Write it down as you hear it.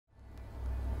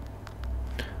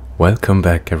Welcome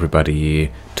back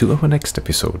everybody to our next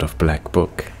episode of Black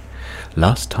Book.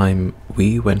 Last time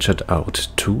we ventured out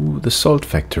to the salt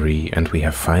factory and we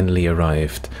have finally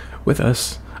arrived. With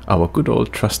us, our good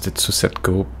old trusted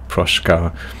Susetko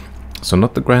Proshka. So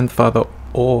not the grandfather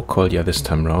or Kolya this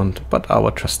time round, but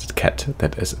our trusted cat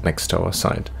that is next to our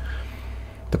side.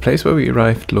 The place where we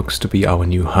arrived looks to be our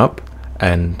new hub,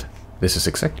 and this is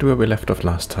exactly where we left off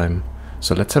last time.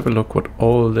 So let's have a look what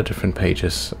all the different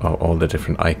pages or all the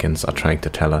different icons are trying to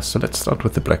tell us. So let's start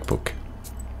with the Black Book.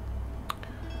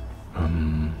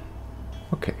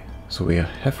 Okay, so we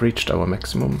have reached our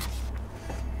maximum.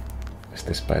 Is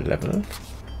this by level?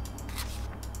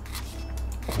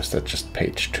 Or is that just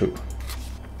page 2?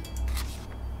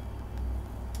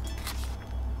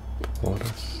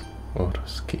 Orders,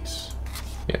 keys.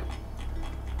 Yeah.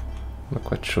 Not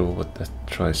quite sure what that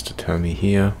tries to tell me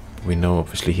here. We know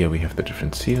obviously here we have the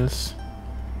different seals.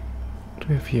 What do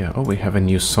we have here? Oh, we have a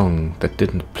new song that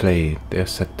didn't play. There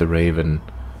said the Raven.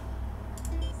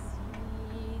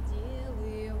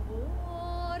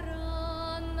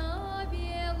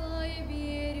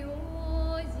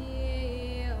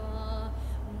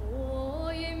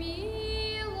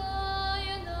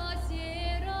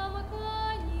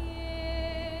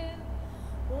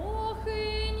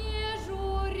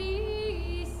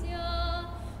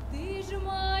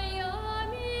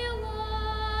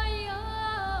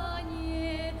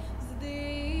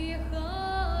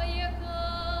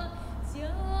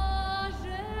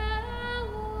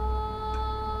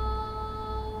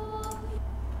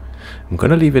 I'm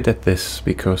gonna leave it at this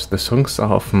because the songs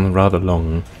are often rather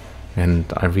long and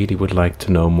I really would like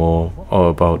to know more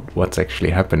about what's actually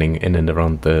happening in and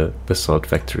around the salt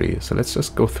factory. So let's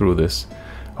just go through this.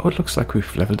 Oh, it looks like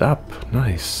we've leveled up.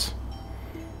 Nice.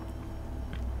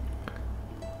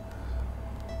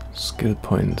 Skill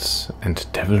points and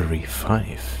devilry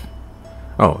 5.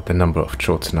 Oh, the number of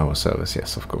shorts in our service,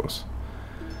 yes, of course.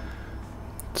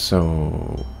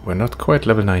 So we're not quite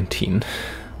level 19.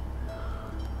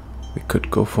 We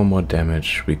could go for more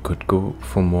damage, we could go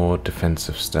for more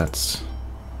defensive stats.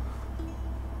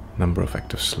 Number of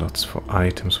active slots for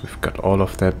items, we've got all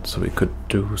of that, so we could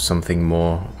do something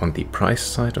more on the price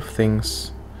side of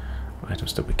things.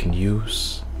 Items that we can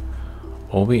use.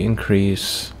 Or we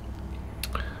increase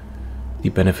the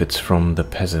benefits from the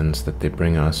peasants that they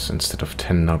bring us. Instead of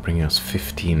 10 now bringing us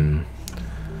 15.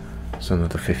 So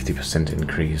another 50%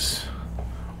 increase.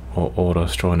 Or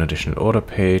orders, draw an additional order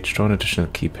page, draw an additional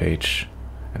key page,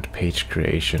 and page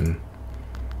creation.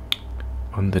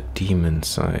 On the demon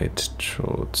side,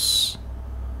 shorts.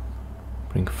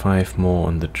 Bring 5 more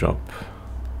on the job.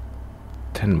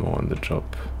 10 more on the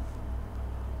job.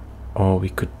 Or we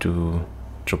could do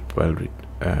job well.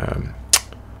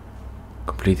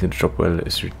 Completing the job well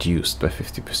is reduced by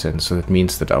 50%, so that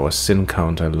means that our sin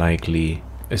counter likely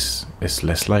is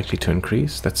less likely to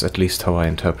increase. That's at least how I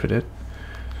interpret it.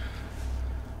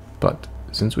 But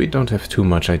since we don't have too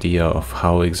much idea of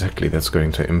how exactly that's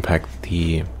going to impact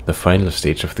the final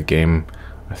stage of the game,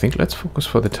 I think let's focus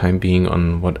for the time being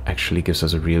on what actually gives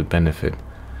us a real benefit.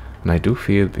 And I do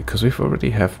feel, because we've already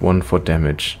have 1 for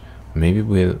damage, maybe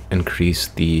we'll increase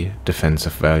the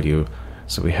defensive value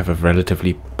so we have a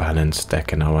relatively balanced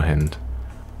deck in our hand.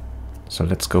 So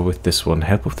let's go with this one.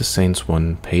 Help of the Saints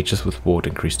 1, pages with ward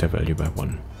increase their value by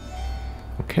 1.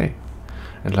 Okay.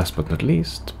 And last but not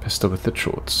least, Pester with the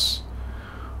shorts.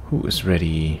 Who is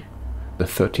ready? The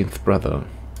 13th brother.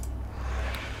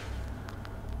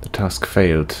 The task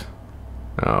failed.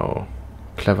 Oh.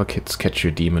 Clever kids catch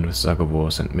your demon with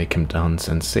Zagavors and make him dance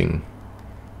and sing.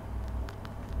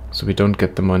 So we don't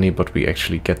get the money, but we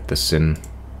actually get the sin.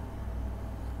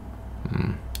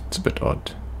 It's a bit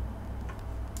odd.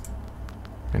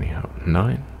 Anyhow,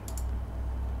 9.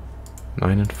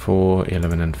 9 and 4,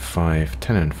 11 and 5,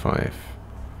 10 and 5.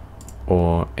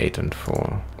 Or 8 and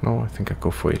 4. No, I think I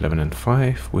go for 11 and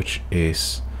 5, which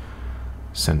is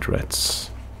send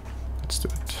rats. Let's do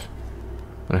it.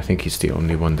 And I think he's the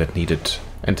only one that needed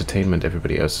entertainment.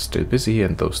 Everybody else is still busy,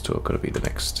 and those two are going to be the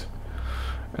next.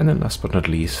 And then last but not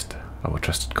least, our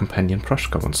trusted companion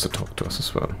Proshka wants to talk to us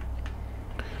as well.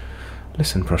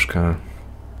 Listen, Proshka,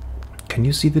 can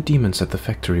you see the demons at the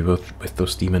factory with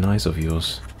those demon eyes of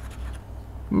yours?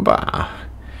 Bah,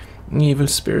 evil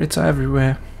spirits are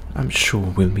everywhere. I'm sure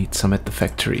we'll meet some at the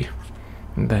factory.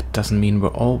 That doesn't mean we're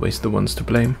always the ones to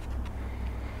blame.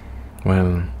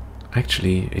 Well,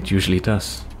 actually, it usually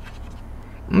does.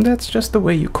 That's just the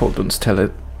way you Kolduns tell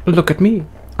it. Look at me.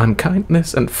 I'm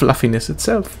kindness and fluffiness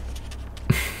itself.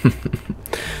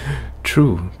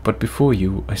 True, but before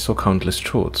you, I saw countless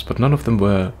shorts, but none of them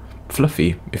were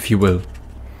fluffy, if you will.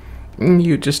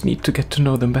 You just need to get to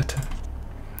know them better.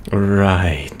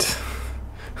 Right.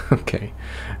 Okay.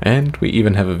 And we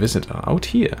even have a visitor out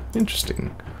here.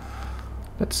 Interesting.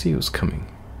 Let's see who's coming.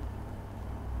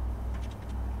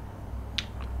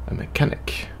 A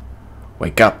mechanic.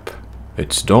 Wake up.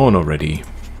 It's dawn already.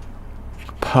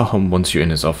 Pahom wants you in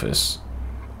his office.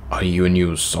 Are you a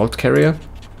new salt carrier?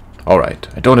 Alright,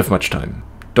 I don't have much time.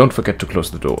 Don't forget to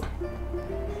close the door.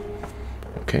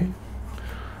 Okay.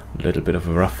 A little bit of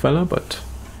a rough fella, but,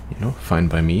 you know, fine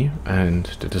by me. And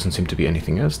there doesn't seem to be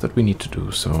anything else that we need to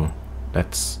do, so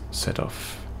let's set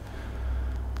off.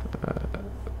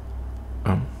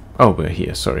 Oh, we're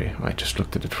here, sorry. I just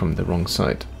looked at it from the wrong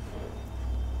side.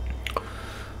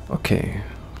 Okay,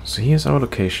 so here's our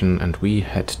location, and we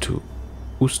head to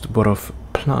Ustborov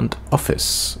plant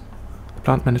office. The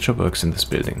plant manager works in this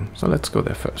building, so let's go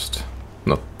there first.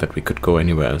 Not that we could go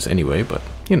anywhere else anyway, but,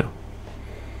 you know.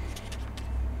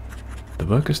 The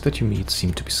workers that you meet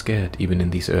seem to be scared, even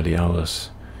in these early hours.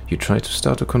 You try to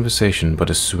start a conversation, but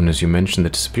as soon as you mention the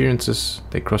disappearances,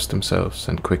 they cross themselves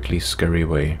and quickly scurry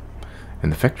away. In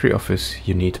the factory office,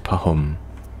 you need Pahom.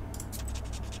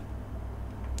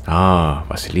 Ah,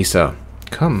 Vasilisa,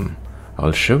 come.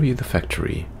 I'll show you the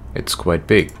factory. It's quite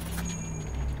big.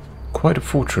 Quite a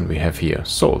fortune we have here.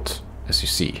 Salt, as you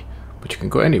see. But you can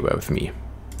go anywhere with me.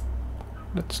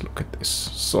 Let's look at this.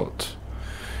 Salt.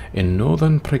 In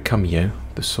northern Prekamye,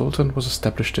 the Sultan was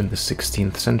established in the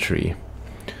 16th century.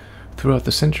 Throughout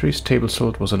the centuries, table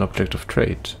salt was an object of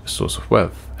trade, a source of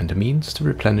wealth, and a means to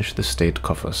replenish the state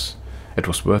coffers. It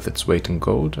was worth its weight in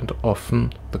gold and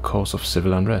often the cause of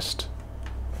civil unrest.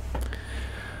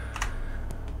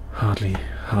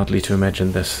 Hardly to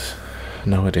imagine this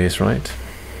nowadays, right?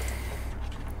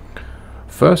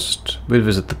 First, we'll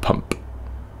visit the pump.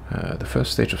 The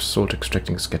first stage of salt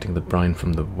extracting is getting the brine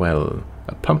from the well.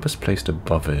 A pump is placed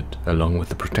above it, along with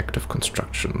the protective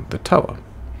construction, the tower.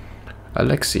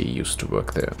 Alexei used to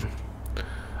work there.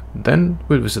 Then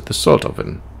we'll visit the salt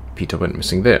oven. Peter went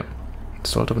missing there. The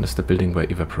salt oven is the building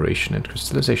where evaporation and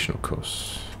crystallization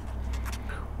occurs.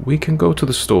 We can go to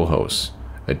the storehouse.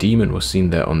 A demon was seen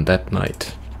there on that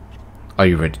night. Are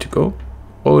you ready to go?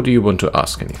 Or do you want to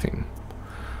ask anything?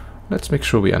 Let's make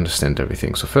sure we understand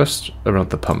everything. So first, around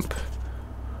the pump.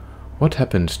 What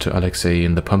happened to Alexei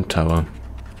in the pump tower?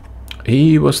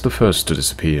 He was the first to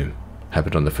disappear.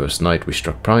 Happened on the first night we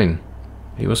struck brine.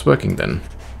 He was working then.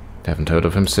 Haven't heard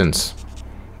of him since.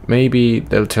 Maybe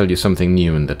they'll tell you something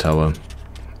new in the tower.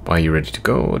 Are you ready to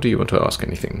go, or do you want to ask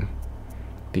anything?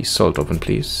 The salt oven,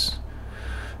 please.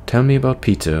 Tell me about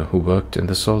Peter, who worked in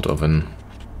the salt oven.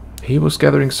 He was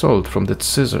gathering salt from the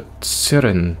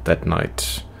Tsiren that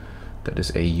night. That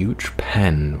is a huge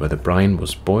pan where the brine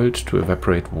was boiled to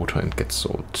evaporate water and get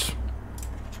salt.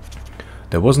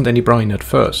 There wasn't any brine at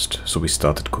first, so we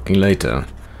started cooking later.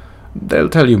 They'll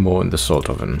tell you more in the salt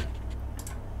oven.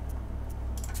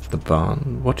 The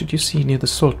barn? What did you see near the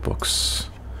salt box?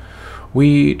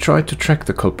 We tried to track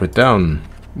the culprit down.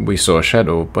 We saw a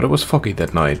shadow, but it was foggy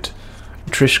that night.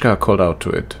 Trishka called out to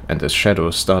it, and the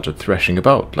shadow started thrashing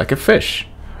about like a fish.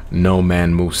 No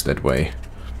man moves that way.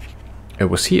 It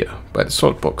was here, by the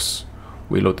salt box.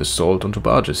 We load the salt onto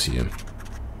barges here.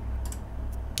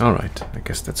 Alright, I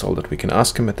guess that's all that we can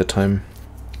ask him at the time.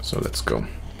 So let's go.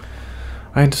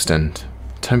 I understand.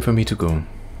 Time for me to go.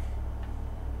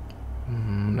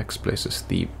 Next place is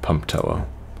the pump tower.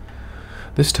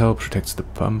 This tower protects the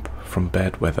pump from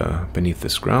bad weather. Beneath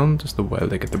this ground is the well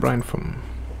they get the brine from.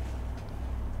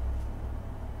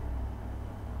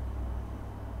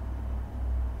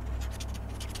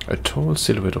 A tall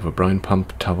silhouette of a brine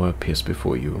pump tower appears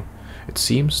before you. It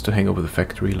seems to hang over the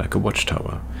factory like a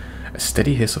watchtower. A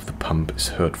steady hiss of the pump is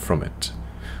heard from it.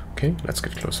 Okay, let's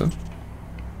get closer.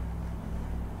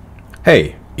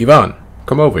 Hey, Ivan,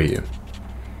 come over here.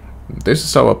 This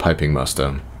is our piping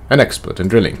master, an expert in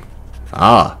drilling.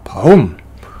 Ah, Pahom!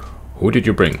 Who did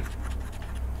you bring?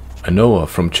 A Noah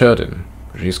from Cherdin.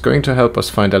 She's going to help us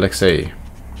find Alexei.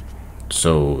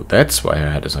 So that's why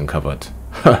her head is uncovered.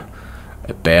 Ha!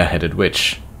 A bare-headed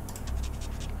witch.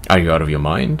 Are you out of your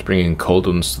mind, bringing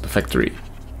Kolduns to the factory?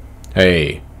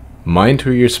 Hey, mind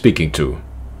who you're speaking to.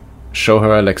 Show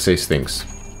her Alexei's things.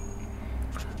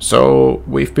 So,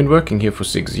 we've been working here for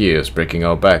 6 years, breaking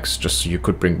our backs just so you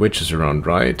could bring witches around,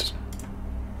 right?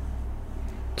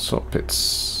 Salt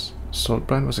pits. Salt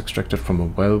brine was extracted from a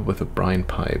well with a brine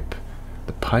pipe.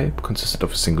 The pipe consisted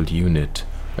of a single unit,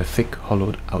 a thick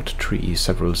hollowed-out tree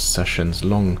several sessions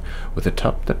long, with a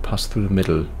tub that passed through the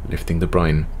middle, lifting the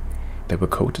brine. They were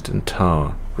coated in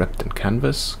tar, wrapped in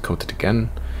canvas, coated again,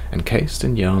 encased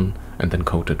in yarn, and then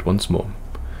coated once more.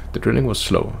 The drilling was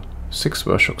slow. 6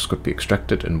 worshocks could be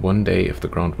extracted in 1 day if the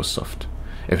ground was soft.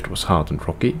 If it was hard and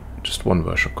rocky, just one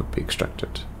workshop could be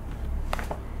extracted.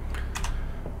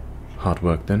 Hard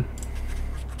work then.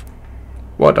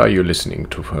 What are you listening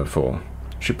to her for?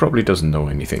 She probably doesn't know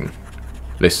anything.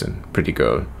 Listen, pretty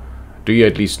girl, do you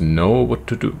at least know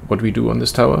what we do on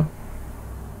this tower?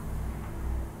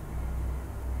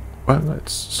 Well,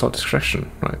 it's salt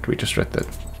extraction, right? We just read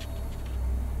that.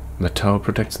 The tower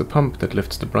protects the pump that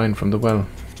lifts the brine from the well.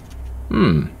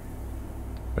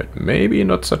 But maybe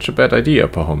not such a bad idea,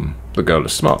 Pahom. The girl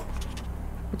is smart.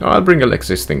 I'll bring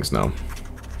Alexei's things now.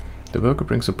 The worker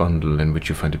brings a bundle in which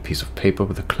you find a piece of paper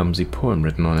with a clumsy poem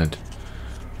written on it.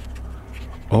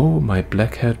 Oh, my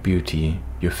black-haired beauty,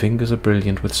 your fingers are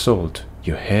brilliant with salt.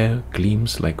 Your hair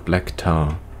gleams like black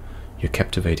tar. Your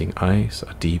captivating eyes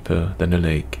are deeper than a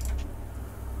lake.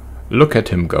 Look at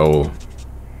him go.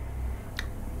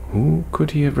 Who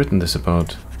could he have written this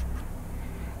about?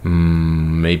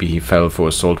 Maybe he fell for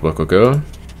a salt worker girl?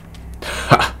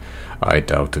 Ha! I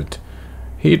doubt it.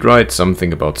 He'd write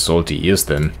something about salty ears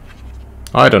then.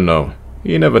 I don't know.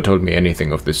 He never told me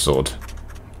anything of this sort.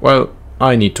 Well,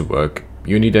 I need to work.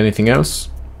 You need anything else?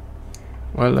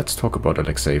 Well, let's talk about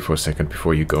Alexei for a second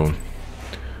before you go.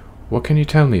 What can you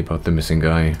tell me about the missing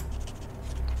guy?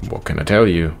 What can I tell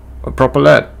you? A proper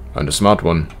lad, and a smart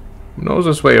one. Knows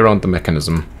his way around the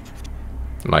mechanism.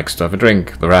 Likes to have a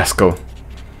drink, the rascal.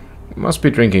 Must be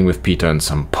drinking with Peter in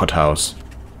some pothouse.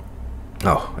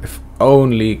 Oh, if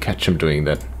only catch him doing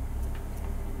that.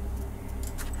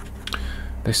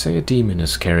 They say a demon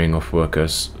is carrying off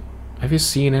workers. Have you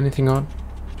seen anything odd?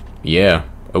 Yeah,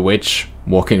 a witch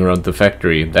walking around the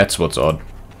factory. That's what's odd.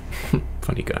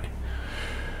 Funny guy.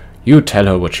 You tell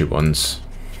her what she wants.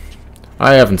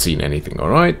 I haven't seen anything,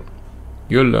 alright?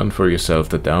 You'll learn for yourself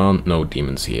that there aren't no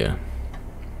demons here.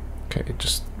 Okay,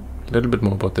 just a little bit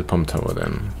more about the pump tower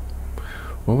then.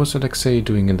 What was Alexei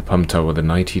doing in the pump tower the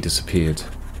night he disappeared?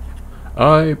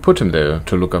 I put him there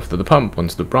to look after the pump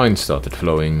once the brine started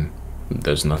flowing.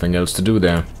 There's nothing else to do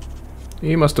there.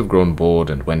 He must have grown bored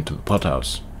and went to the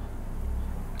pothouse.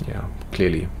 Yeah,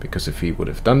 clearly, because if he would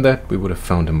have done that, we would have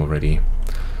found him already.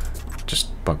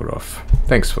 Just bugger off.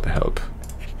 Thanks for the help.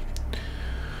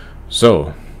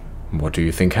 So, what do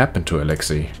you think happened to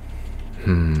Alexei?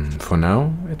 For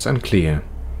now, it's unclear.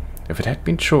 If it had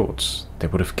been shorts, they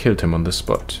would have killed him on the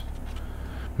spot.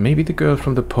 Maybe the girl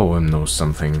from the poem knows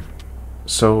something.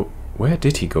 So, where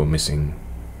did he go missing?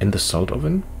 In the salt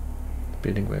oven?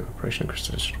 Building where evaporation and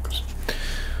crystallization occurs.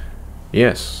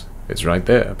 Yes, it's right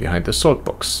there, behind the salt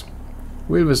box.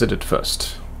 We'll visit it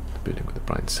first. The building where the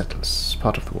brine settles.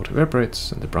 Part of the water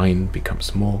evaporates, and the brine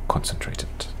becomes more concentrated.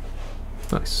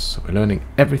 Nice, so we're learning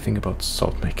everything about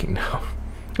salt making now.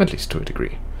 At least to a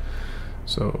degree.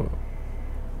 So,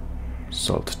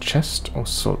 salt chest or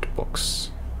salt box?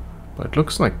 But it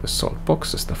looks like the salt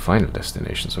box is the final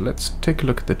destination, so let's take a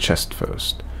look at the chest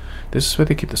first. This is where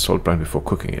they keep the salt brine before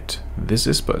cooking it. This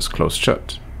ISPA is closed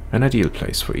shut. An ideal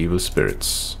place for evil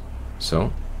spirits.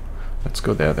 So, let's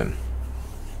go there then.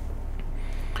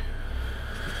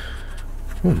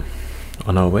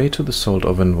 On our way to the salt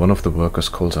oven, one of the workers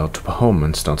calls out to Pahom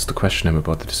and starts to question him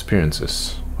about the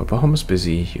disappearances. While Pahom is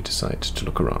busy, you decide to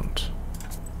look around.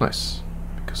 Nice,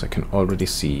 because I can already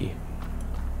see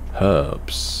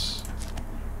herbs.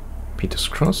 Peter's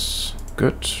Cross,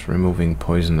 good, removing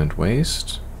poison and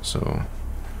waste. So,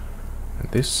 and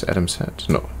this Adam's Head,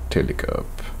 no, Telic Herb,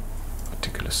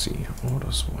 Particular C,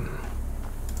 Orders 1.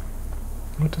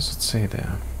 What does it say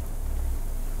there?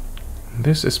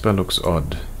 This ISPA looks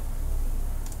odd.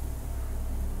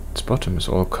 Its bottom is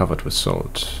all covered with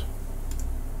salt.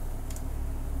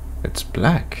 It's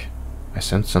black. I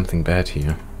sense something bad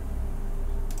here.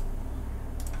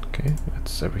 Okay,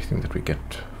 that's everything that we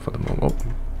get for the moment. Oh,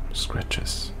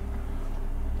 scratches.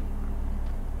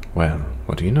 Well,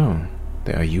 what do you know?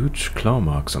 There are huge claw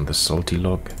marks on the salty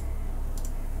log.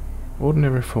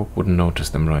 Ordinary folk wouldn't notice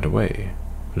them right away.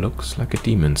 Looks like a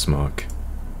demon's mark.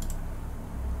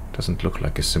 Doesn't look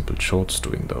like a simple short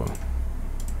stewing though.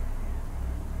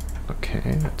 Okay,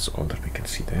 that's all that we can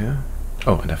see there.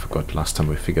 Oh, and I forgot, last time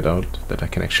we figured out that I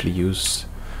can actually use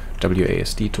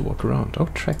WASD to walk around. Oh,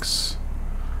 tracks.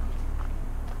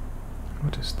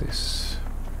 What is this?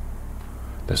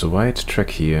 There's a white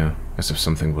track here, as if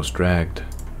something was dragged.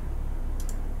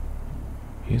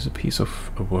 Here's a piece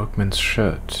of a workman's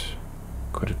shirt.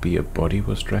 Could it be a body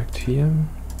was dragged here?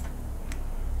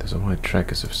 There's a white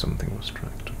track as if something was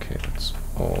dragged. Okay, that's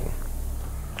all.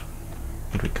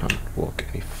 And we can't walk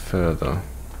any further.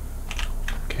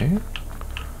 Okay.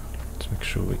 Let's make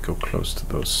sure we go close to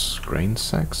those grain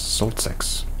sacks, salt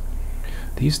sacks.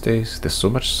 These days there's so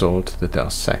much salt that there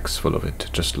are sacks full of it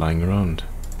just lying around.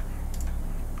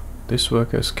 this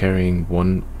worker is carrying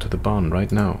one to the barn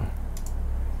right now.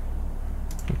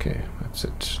 Okay, that's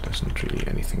it. There's not really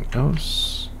anything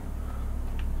else.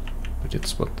 We did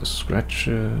spot the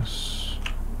scratches.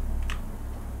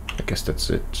 I guess that's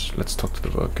it. Let's talk to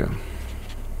the worker.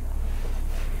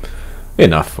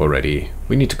 Enough already.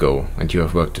 We need to go, and you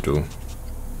have work to do.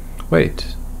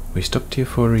 Wait, we stopped here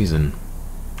for a reason.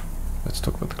 Let's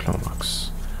talk about the claw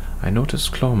marks. I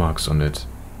noticed claw marks on it,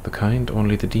 the kind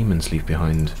only the demons leave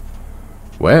behind.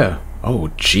 Where? Oh,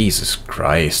 Jesus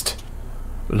Christ.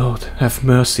 Lord, have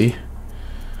mercy.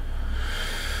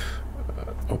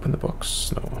 Open the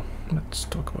box? No. Let's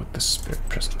talk about the spirit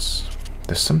presence.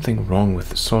 There's something wrong with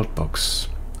the salt box.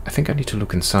 I think I need to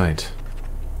look inside.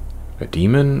 A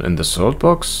demon in the salt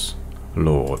box?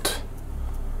 Lord.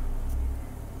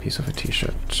 Piece of a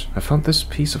t-shirt. I found this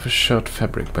piece of a shirt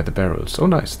fabric by the barrels. Oh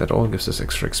nice, that all gives us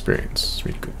extra experience. It's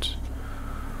really good.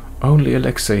 Only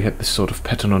Alexei had this sort of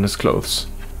pattern on his clothes.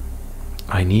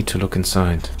 I need to look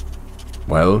inside.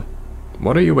 Well,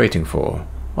 what are you waiting for?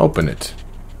 Open it.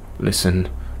 Listen,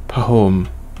 Pahom,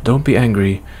 don't be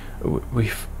angry.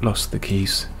 We've lost the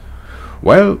keys.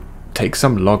 Well, take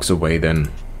some logs away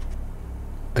then.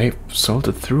 They've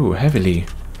salted through heavily.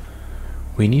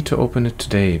 We need to open it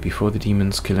today before the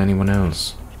demons kill anyone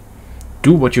else.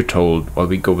 Do what you're told while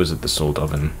we go visit the salt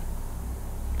oven.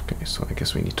 Okay, so I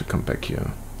guess we need to come back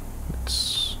here.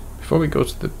 Before we go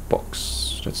to the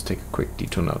box, let's take a quick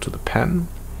detour now to the pan.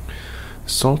 The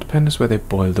salt pan is where they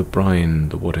boil the brine.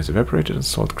 The water is evaporated and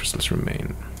salt crystals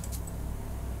remain.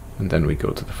 And then we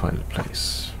go to the final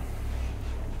place.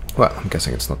 Well, I'm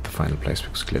guessing it's not the final place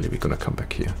because clearly we're gonna come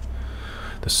back here.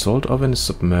 The salt oven is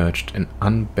submerged in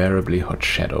unbearably hot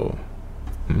shadow.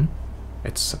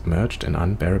 It's submerged in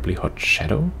unbearably hot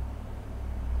shadow?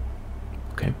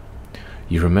 Okay.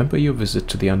 You remember your visit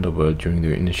to the underworld during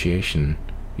your initiation.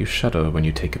 You shudder when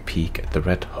you take a peek at the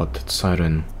red-hot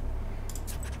siren.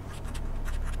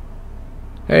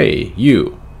 Hey,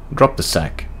 you! Drop the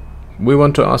sack. We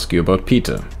want to ask you about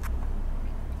Peter.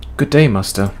 Good day,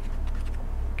 Master.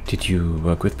 Did you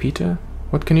work with Peter?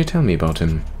 What can you tell me about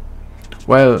him?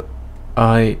 Well,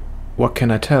 what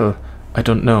can I tell? I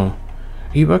don't know.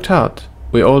 He worked hard.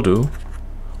 We all do.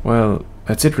 Well,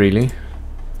 that's it really.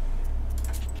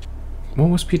 What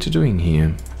was Peter doing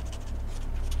here?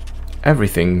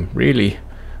 Everything, really.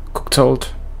 Cooked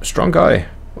salt. A strong guy.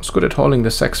 Was good at hauling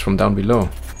the sacks from down below.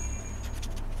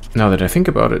 Now that I think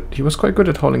about it, he was quite good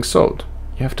at hauling salt.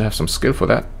 You have to have some skill for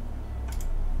that.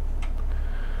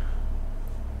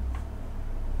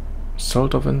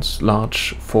 Salt ovens,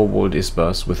 large four-walled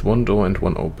isbas with one door and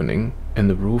one opening, in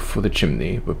the roof for the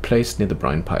chimney, were placed near the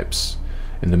brine pipes.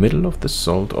 In the middle of the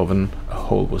salt oven, a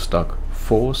hole was dug,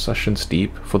 4 sessions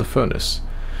deep, for the furnace.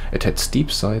 It had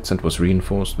steep sides and was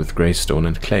reinforced with grey stone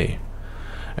and clay.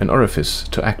 An orifice,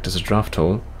 to act as a draught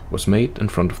hole, was made in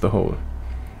front of the hole.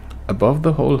 Above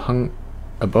the hole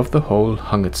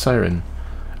hung its siren,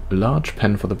 a large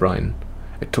pan for the brine.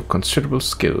 It took considerable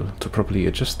skill to properly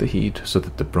adjust the heat so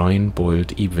that the brine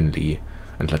boiled evenly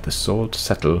and let the salt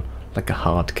settle like a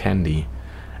hard candy,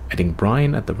 adding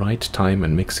brine at the right time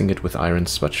and mixing it with iron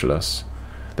spatulas.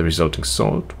 The resulting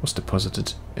salt was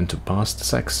deposited into bast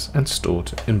sacks and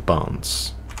stored in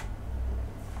barns.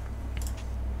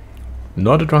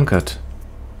 Not a drunkard.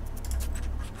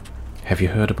 Have you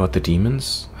heard about the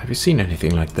demons? Have you seen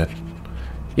anything like that?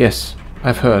 Yes,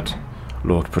 I've heard.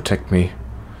 Lord protect me.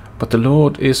 But the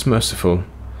Lord is merciful.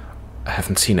 I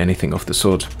haven't seen anything of the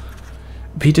sort.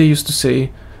 Peter used to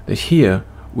say that here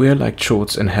we're like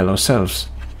chorts in hell ourselves.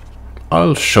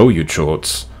 I'll show you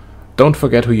chorts. Don't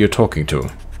forget who you're talking to.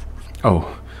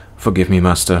 Oh, forgive me,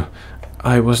 Master.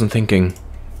 I wasn't thinking.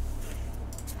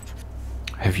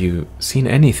 Have you seen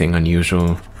anything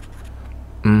unusual?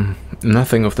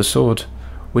 Nothing of the sort.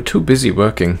 We're too busy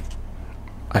working.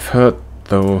 I've heard,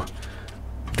 though,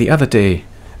 the other day,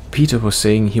 Peter was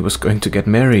saying he was going to get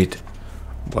married.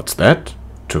 What's that?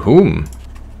 To whom?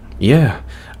 Yeah,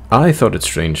 I thought it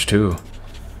strange too.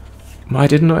 I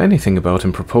didn't know anything about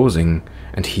him proposing,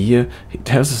 and here he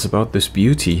tells us about this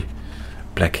beauty.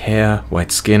 Black hair,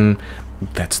 white skin,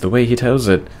 that's the way he tells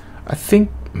it. I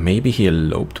think maybe he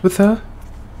eloped with her?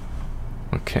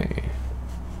 Okay.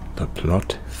 The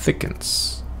plot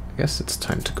thickens. I guess it's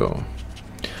time to go.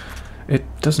 It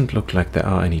doesn't look like there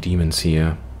are any demons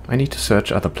here. I need to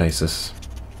search other places.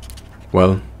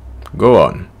 Well, go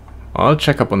on. I'll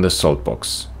check up on this salt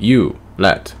box. You,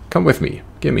 lad, come with me.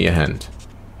 Give me a hand.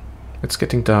 It's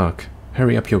getting dark.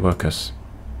 Hurry up your workers.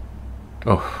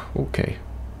 Oh, okay.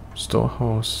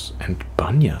 Storehouse and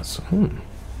banyas.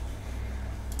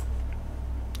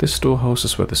 This storehouse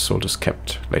is where the salt is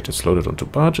kept. Later it's loaded onto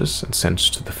barges and sent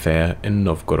to the fair in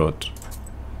Novgorod.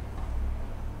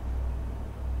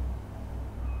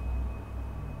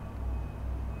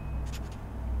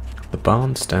 The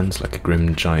barn stands like a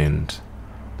grim giant.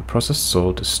 The processed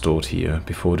salt is stored here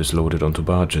before it is loaded onto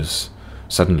barges.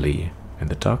 Suddenly, in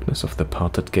the darkness of the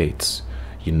parted gates,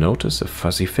 you notice a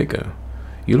fuzzy figure.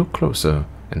 You look closer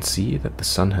and see that the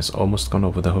sun has almost gone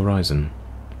over the horizon.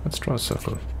 Let's draw a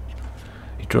circle.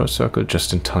 You draw a circle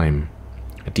just in time.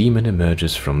 A demon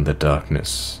emerges from the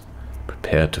darkness.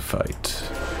 Prepare to fight.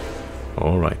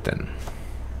 Alright then.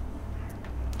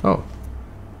 Oh.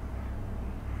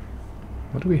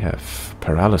 What do we have?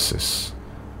 Paralysis.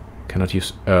 Cannot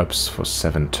use herbs for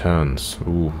 7 turns.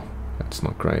 Ooh, that's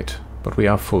not great. But we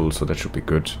are full, so that should be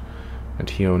good. And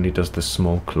he only does the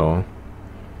small claw.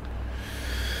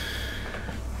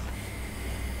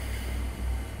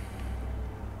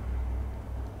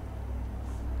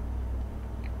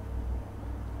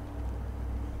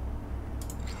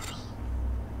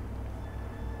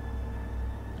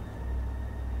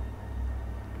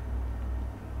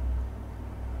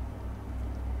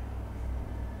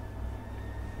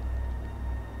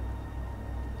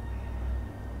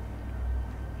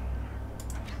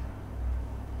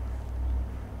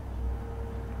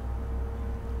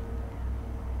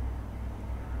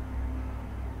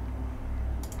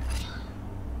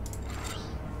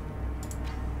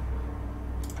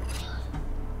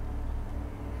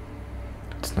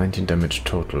 It's 19 damage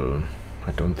total.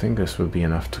 I don't think this will be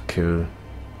enough to kill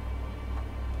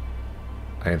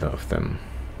either of them.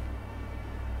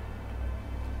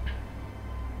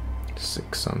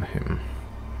 6 on him.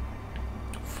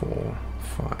 4,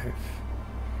 5.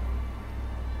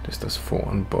 This does 4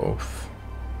 on both.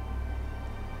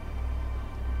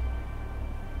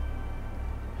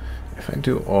 If I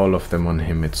do all of them on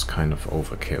him, it's kind of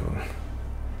overkill.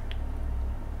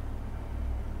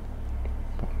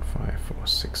 5, 4,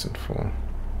 6 and 4.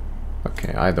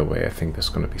 Okay, either way I think there's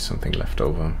gonna be something left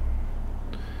over.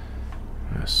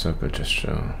 Circle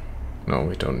gesture. No,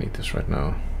 we don't need this right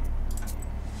now.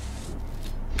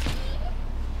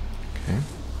 Okay.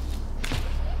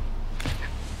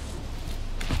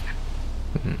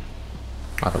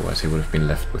 Otherwise he would have been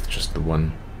left with just the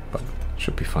one, but it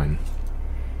should be fine.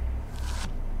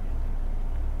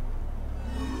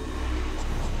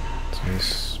 So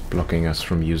he's blocking us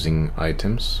from using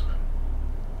items.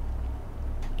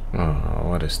 Oh,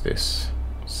 what is this?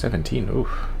 17, oof.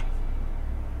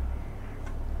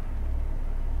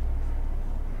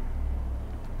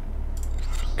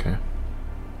 Okay.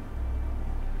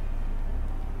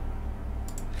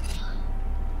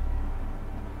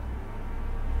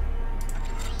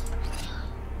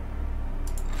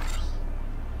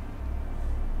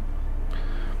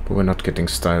 But we're not getting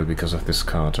style because of this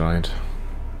card, right?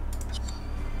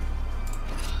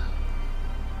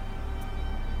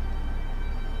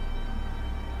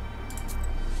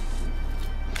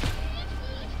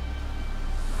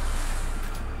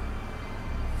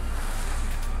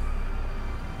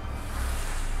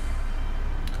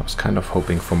 I was kind of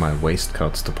hoping for my waste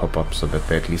cards to pop up so that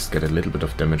they at least get a little bit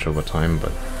of damage over time,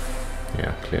 but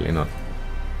yeah, clearly not.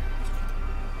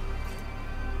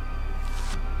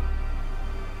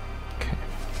 Okay.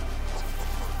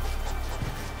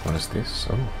 What is this?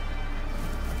 Oh.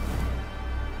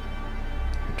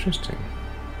 Interesting.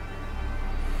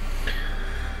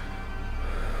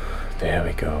 There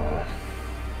we go.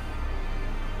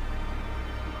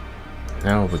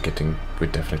 Now we're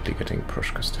definitely getting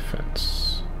Proshka's defense.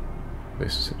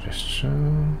 This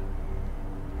suggestion.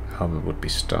 How it would be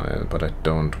style, but I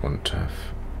don't want to have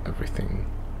everything.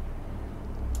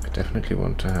 I definitely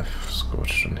want to have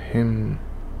Scorched on him.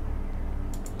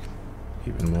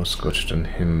 Even more Scorched on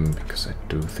him, because I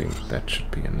do think that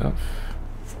should be enough.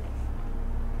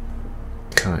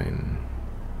 Kine.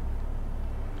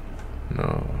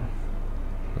 No.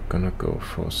 We're gonna go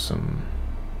for some...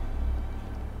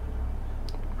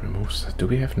 Removes that. Do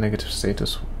we have negative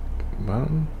status?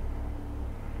 Well...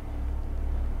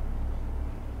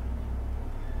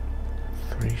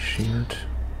 3 shield.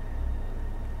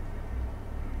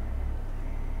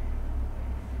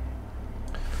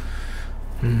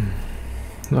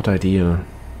 Not ideal.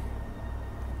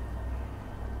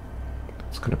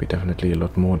 It's gonna be definitely a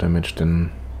lot more damage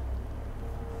than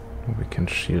we can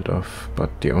shield off,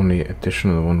 but the only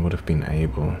additional one would have been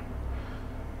able.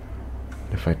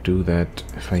 If I do that,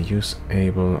 if I use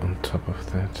able on top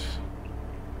of that,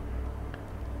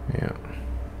 yeah.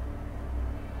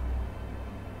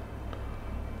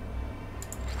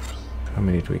 How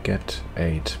many do we get?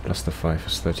 8 plus the 5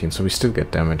 is 13, so we still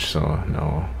get damage, so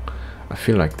no. I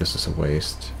feel like this is a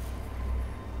waste.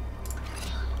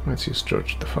 Let's use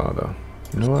George the Father.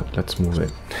 You know what? Let's move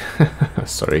it.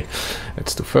 Sorry.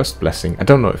 Let's do first blessing. I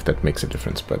don't know if that makes a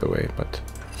difference, by the way, but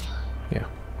yeah,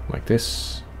 like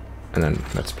this. And then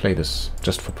let's play this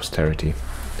just for posterity.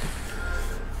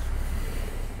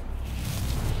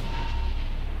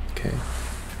 Okay.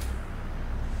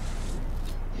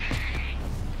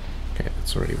 Okay,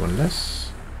 that's already one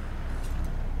less.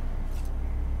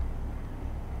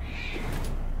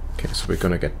 Okay, so we're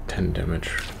gonna get 10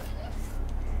 damage.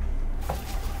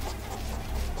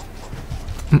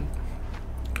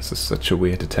 This is such a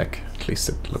weird attack. At least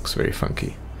it looks very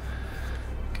funky.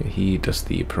 Okay, he does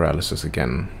the paralysis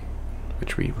again,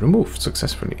 which we removed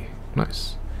successfully.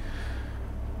 Nice.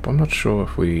 But I'm not sure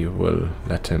if we will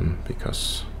let him,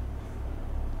 because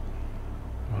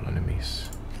all enemies.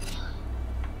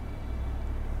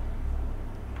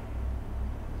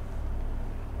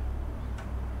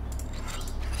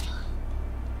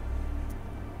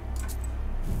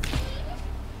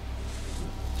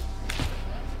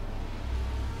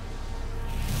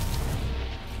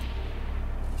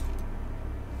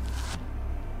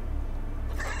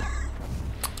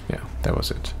 Yeah, that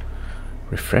was it.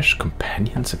 Refresh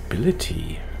companion's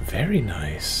ability. Very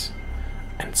nice.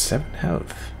 And 7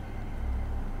 health.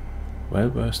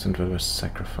 Well-versed and well-versed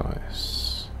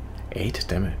sacrifice. 8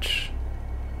 damage.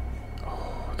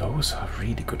 Oh, those are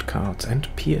really good cards.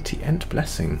 And piety and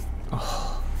blessing.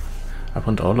 Oh, I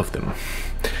want all of them.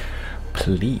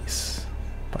 Please.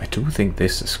 But I do think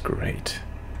this is great.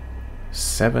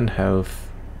 7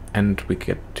 health, and we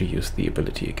get to use the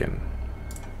ability again.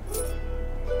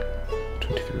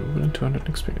 23 rule and 200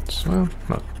 experience. Well,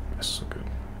 not so good.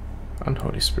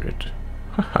 Unholy Spirit.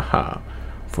 Ha ha ha.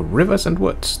 For rivers and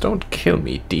woods, don't kill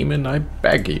me, demon, I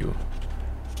beg you.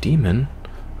 Demon?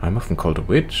 I'm often called a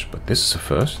witch, but this is a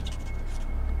first.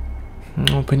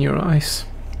 Open your eyes.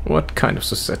 What kind of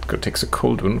Susetko takes a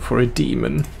cold one for a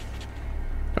demon?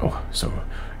 Oh, so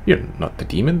you're not the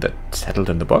demon that settled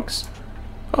in the box?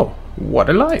 Oh, what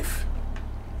a life!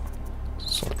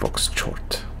 Salt box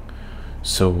chort.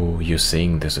 So you're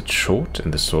saying there's a chort in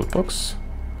the salt box?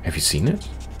 Have you seen it?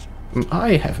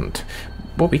 I haven't,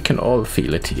 but we can all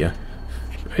feel it here.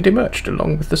 It emerged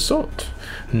along with the salt.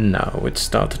 Now it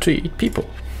started to eat people.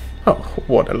 Oh,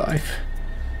 what a life.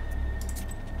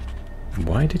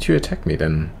 Why did you attack me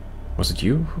then? Was it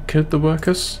you who killed the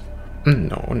workers?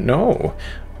 No, no.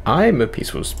 I'm a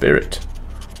peaceful spirit.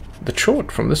 The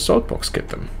chort from the salt box killed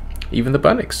them. Even the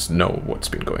Bunnics know what's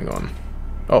been going on.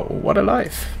 Oh, what a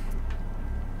life.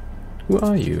 Who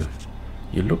are you?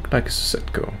 You look like a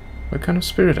Susetko. What kind of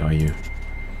spirit are you?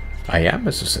 I am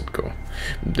a Susetko.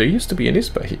 There used to be an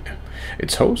Isba here.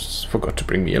 Its hosts forgot to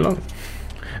bring me along.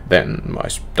 Then I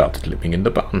started living in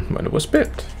the barn when it was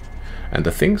built. And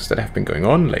the things that have been going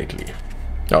on lately.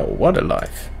 Oh, what a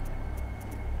life.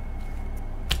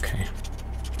 Okay.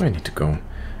 I need to go.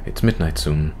 It's midnight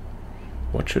soon.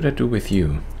 What should I do with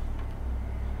you?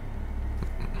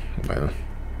 Well,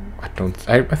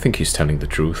 I think he's telling the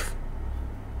truth.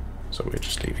 So we're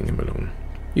just leaving him alone.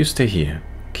 You stay here.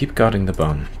 Keep guarding the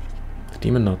barn. The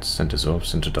demon nods and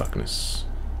dissolves into darkness.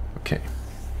 Okay.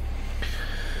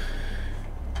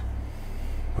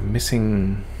 We're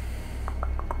missing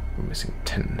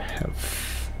 10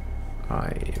 health.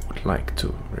 I would like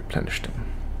to replenish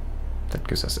them. That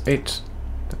gives us 8.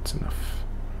 That's enough.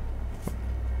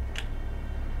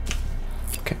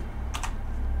 Okay.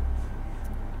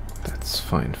 That's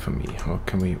fine for me. Or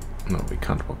can we... No, we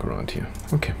can't walk around here.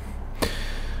 Okay.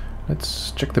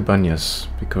 Let's check the Banyas,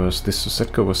 because this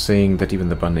Susetko was saying that even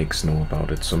the Bunnics know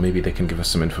about it, so maybe they can give us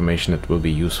some information that will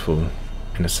be useful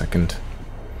in a second.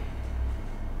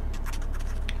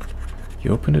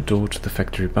 You open a door to the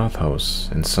factory bathhouse.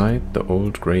 Inside the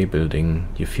old grey building,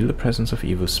 you feel the presence of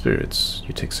evil spirits.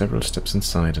 You take several steps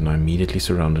inside and are immediately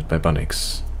surrounded by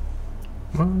Bunnics.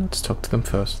 Well, let's talk to them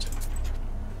first.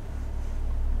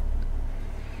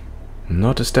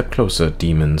 Not a step closer,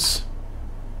 demons.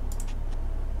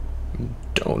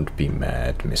 Don't be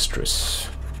mad, mistress.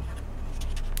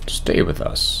 Stay with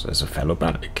us as a fellow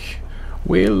Bannic.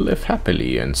 We'll live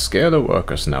happily and scare the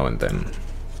workers now and then.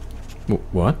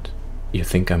 What? You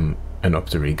think I'm an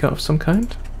Opteriga of some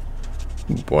kind?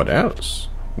 What else?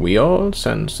 We all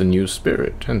sensed a new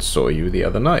spirit and saw you the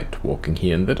other night, walking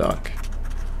here in the dark.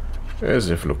 As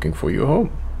if looking for your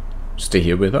home. Stay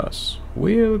here with us.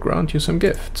 We'll grant you some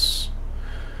gifts.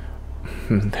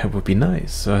 That would be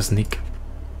nice, Sneak.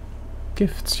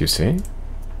 Gifts, you say?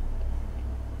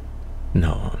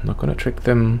 No, I'm not gonna trick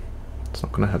them. It's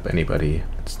not gonna help anybody.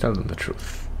 Let's tell them the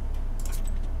truth.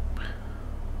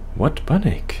 What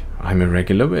Bunnic? I'm a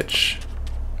regular witch.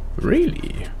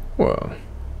 Really? Well,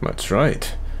 that's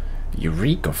right. You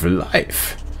reek of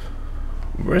life.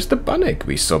 Where's the Bunnick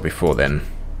we saw before then?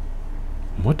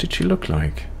 What did she look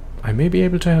like? I may be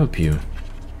able to help you.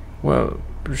 Well,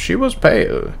 she was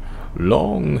pale.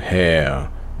 Long hair,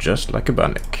 just like a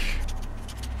Bunnick.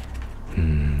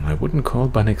 I wouldn't call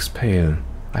Bunnicks pale.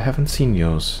 I haven't seen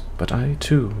yours, but I,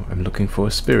 too, am looking for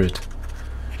a spirit.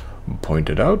 Point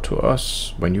it out to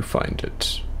us when you find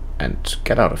it. And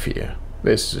get out of here.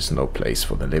 This is no place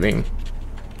for the living.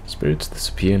 Spirits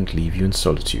disappear and leave you in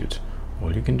solitude.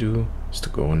 All you can do is to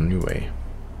go on your way.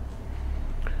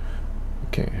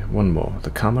 Okay, one more.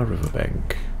 The Kama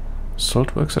Riverbank.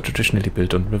 Saltworks are traditionally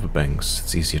built on riverbanks.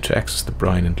 It's easier to access the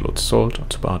brine and load salt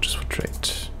onto barges for trade.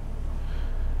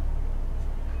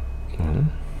 Well,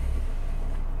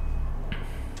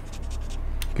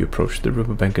 you approach the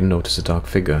riverbank and notice a dark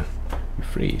figure. You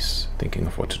freeze, thinking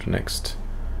of what to do next.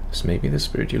 This may be the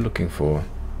spirit you're looking for,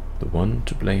 the one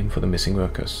to blame for the missing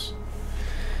workers.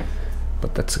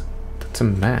 But that's a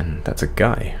man, that's a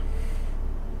guy.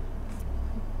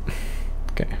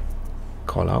 Okay.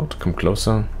 Call out, come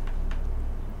closer.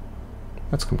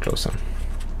 Let's come closer.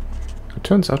 It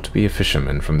turns out to be a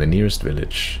fisherman from the nearest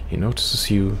village. He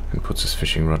notices you and puts his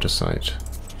fishing rod aside.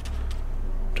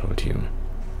 Told you.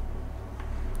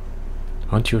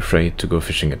 Aren't you afraid to go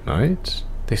fishing at night?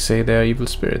 They say there are evil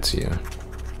spirits here.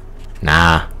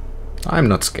 Nah, I'm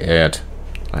not scared.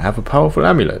 I have a powerful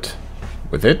amulet.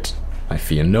 With it, I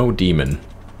fear no demon.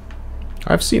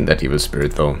 I've seen that evil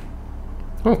spirit though.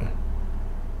 Oh,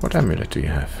 what amulet do you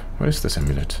have? What is this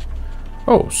amulet?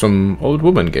 Oh, some old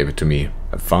woman gave it to me.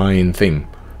 A fine thing.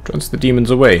 Turns the demons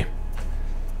away.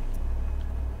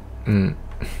 I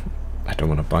don't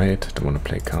want to buy it. I don't want to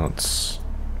play cards.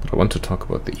 But I want to talk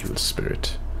about the evil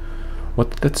spirit.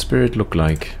 What did that spirit look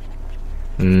like?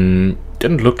 Didn't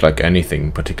look like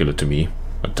anything particular to me.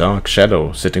 A dark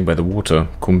shadow sitting by the water,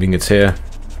 combing its hair.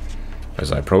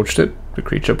 As I approached it, the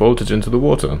creature bolted into the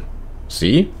water.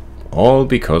 See? All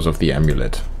because of the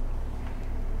amulet.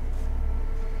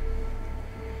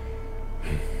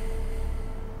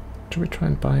 Should we try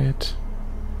and buy it?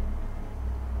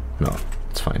 No,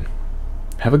 it's fine.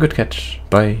 Have a good catch.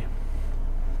 Bye.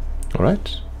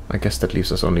 Alright, I guess that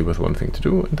leaves us only with one thing to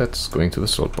do, and that's going to the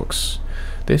salt box.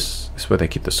 This is where they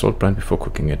keep the salt brine before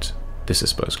cooking it. This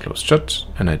is best closed shut,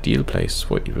 an ideal place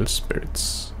for evil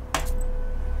spirits.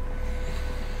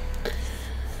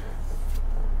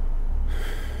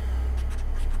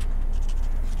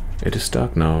 It is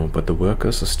dark now, but the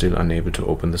workers are still unable to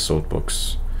open the salt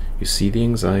box. You see the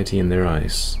anxiety in their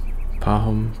eyes.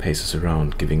 Pahom paces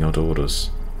around, giving out orders.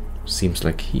 Seems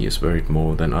like he is worried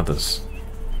more than others.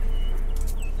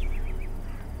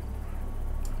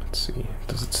 Let's see,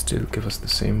 does it still give us the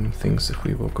same things if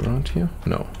we walk around here?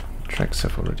 No, the tracks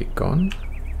have already gone.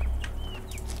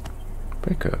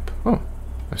 Breakup. Oh,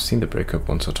 I've seen the breakup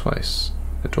once or twice.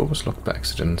 The door was locked by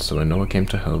accident, so I know I came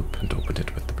to help and opened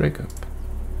it with the breakup.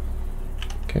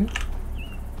 Okay.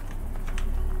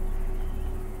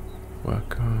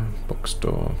 Worker, box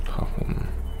door, Pahom.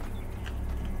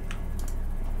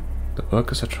 The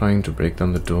workers are trying to break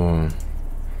down the door,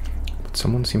 but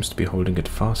someone seems to be holding it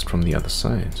fast from the other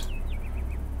side.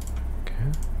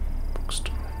 Okay, box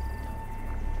door.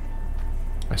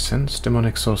 I sense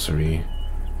demonic sorcery.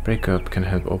 Breakup can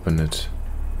help open it.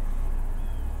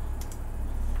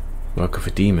 Work of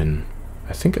a demon.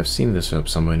 I think I've seen this herb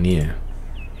somewhere near.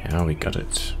 Yeah, we got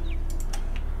it.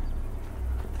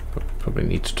 Probably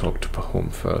need to talk to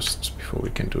Pahom first before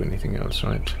we can do anything else,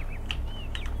 right?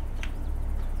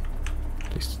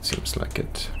 At least it seems like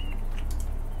it.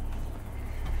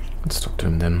 Let's talk to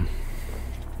him then.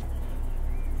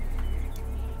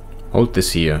 Hold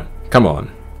this here. Come on.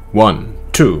 1,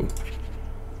 2.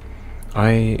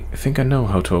 I think I know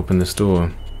how to open this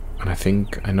door. And I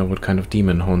think I know what kind of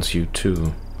demon haunts you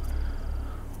too.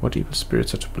 What evil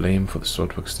spirits are to blame for the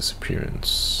saltworks'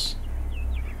 disappearance?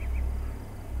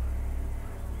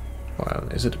 Well,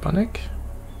 is it a Bunnick?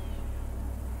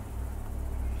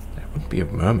 It would be a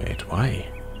mermaid. Why?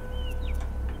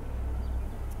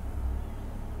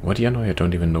 What do you know? I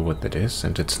don't even know what that is,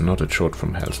 and it's not a short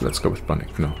from hell, so let's go with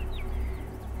Bunnick. No.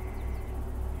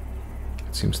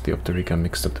 It seems the Opterica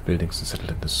mixed up the buildings and settled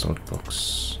in the salt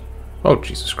box. Oh,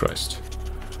 Jesus Christ.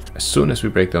 As soon as we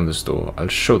break down this door, I'll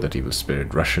show that evil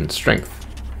spirit Russian strength.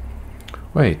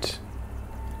 Wait.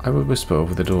 I will whisper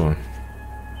over the door.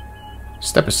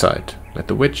 Step aside. Let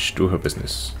the witch do her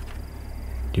business.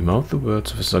 You mouth the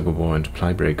words of a Zagawar and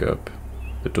apply breakup.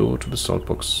 The door to the salt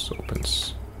box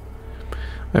opens.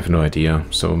 I have no idea,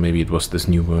 so maybe it was this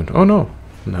new word. Oh no!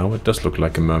 Now it does look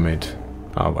like a mermaid.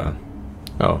 Ah well.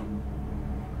 Oh.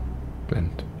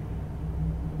 And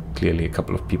clearly a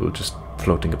couple of people just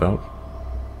floating about.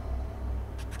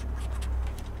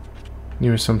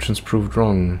 Your assumptions proved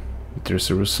wrong. There's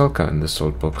a Rusalka in the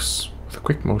salt box. With a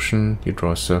quick motion, you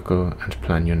draw a circle and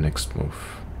plan your next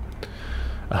move.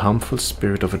 A harmful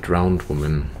spirit of a drowned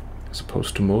woman. As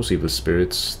opposed to most evil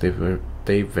spirits, they are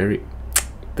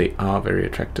very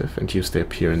attractive and use their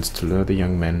appearance to lure the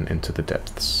young men into the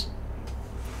depths.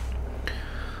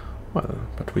 Well,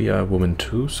 but we are a woman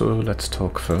too, so let's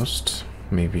talk first.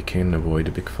 Maybe we can avoid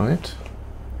a big fight.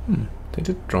 They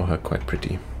did draw her quite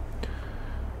pretty.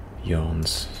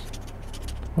 Yawns.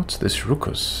 What's this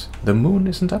Rukus? The moon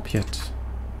isn't up yet.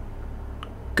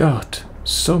 God,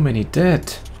 so many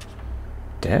dead.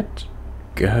 Dead?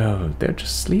 Girl, they're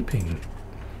just sleeping.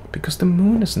 Because the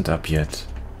moon isn't up yet.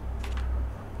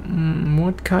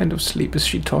 What kind of sleep is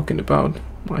she talking about?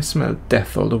 I smell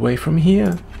death all the way from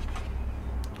here.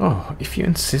 Oh, if you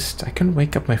insist, I can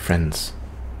wake up my friends.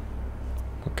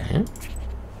 Okay.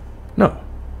 No,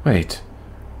 wait.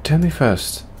 Tell me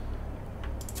first.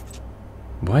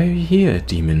 Why are you here,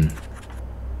 demon?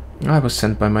 I was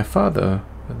sent by my father,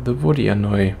 the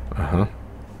Vodianoi.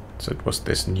 So it was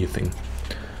this new thing.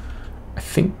 I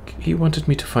think he wanted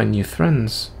me to find new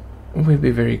friends. We'll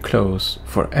be very close,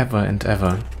 forever and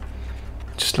ever.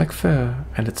 Just like fur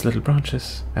and its little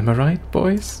branches. Am I right,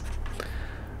 boys?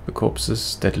 The corpses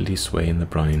steadily sway in the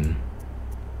brine.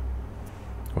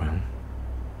 Well.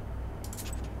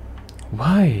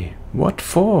 Why? What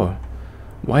for?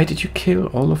 Why did you kill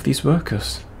all of these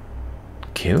workers?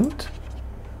 Killed?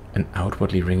 An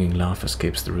outwardly ringing laugh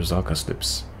escapes the Rusalka's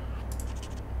lips.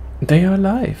 They are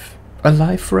alive.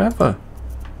 Alive forever.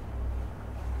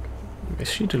 Is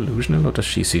she delusional, or does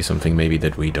she see something maybe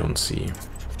that we don't see?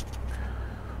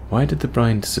 Why did the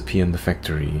brine disappear in the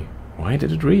factory? Why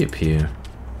did it reappear?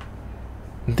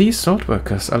 These salt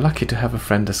workers are lucky to have a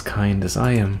friend as kind as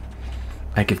I am.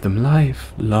 I give them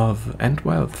life, love, and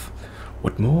wealth.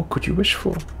 What more could you wish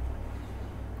for?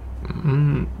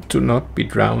 To not be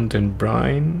drowned in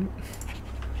brine?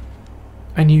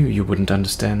 I knew you wouldn't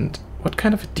understand. What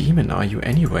kind of a demon are you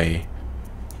anyway?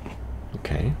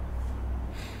 Okay.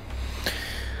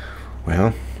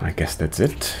 Well, I guess that's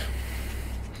it.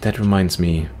 That reminds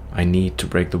me, I need to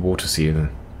break the water seal.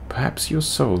 Perhaps your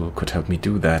soul could help me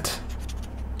do that.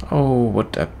 Oh,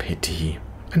 what a pity.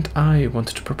 And I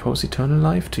wanted to propose eternal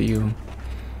life to you.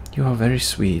 You are very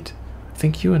sweet. I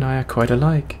think you and I are quite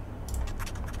alike.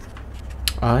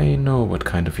 I know what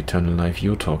kind of eternal life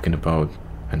you're talking about,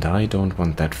 and I don't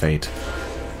want that fate.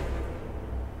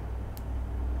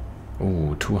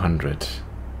 Oh, 200.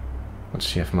 What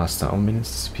she have master? All minions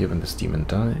disappear when this demon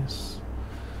dies.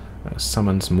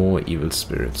 Summons more evil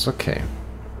spirits. Okay.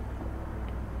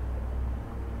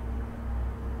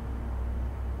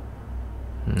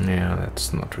 Yeah,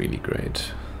 that's not really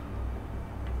great.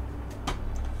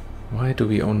 Why do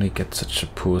we only get such a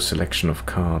poor selection of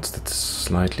cards? That's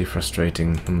slightly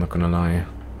frustrating, I'm not gonna lie.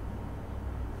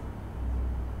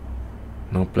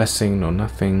 No blessing, no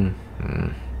nothing.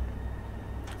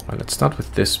 Well, let's start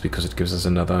with this because it gives us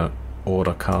another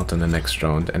order card in the next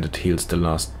round and it heals the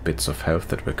last bits of health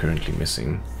that we're currently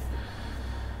missing.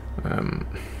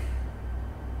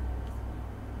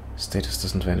 Status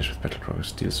doesn't vanish with battle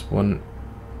progress. Deals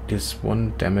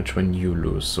one damage when you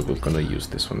lose, so we're gonna use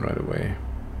this one right away.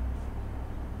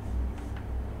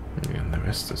 And the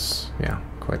rest is, yeah,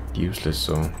 quite useless,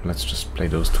 so let's just play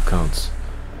those two cards.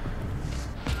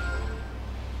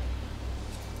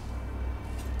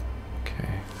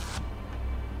 Okay.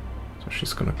 So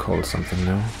she's gonna call something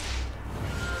now.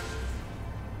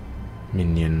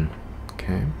 Minion.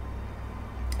 Okay.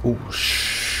 Oh,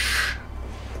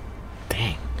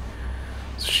 dang.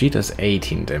 So she does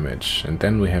 18 damage, and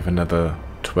then we have another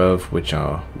 12 which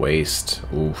are waste.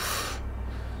 Oof.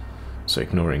 So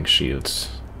ignoring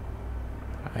shields.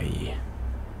 Aye.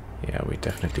 Yeah, we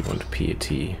definitely want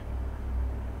pt.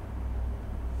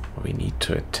 We need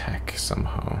to attack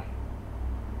somehow.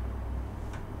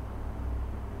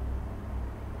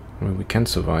 I mean, we can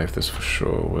survive this for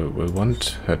sure. We'll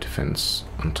want her defense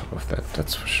on top of that,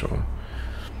 that's for sure.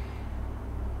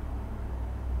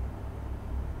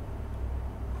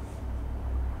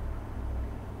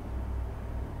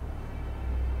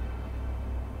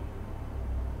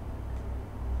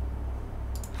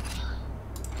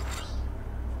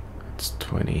 It's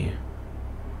 20.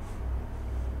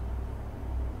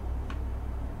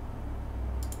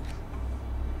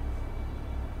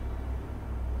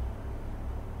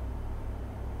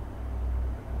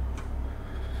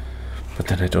 But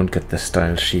then I don't get the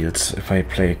style shields if I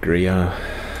play Gria.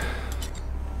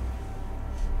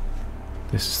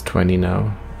 This is 20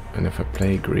 now, and if I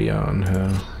play Gria on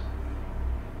her,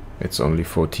 It's only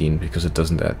 14 because it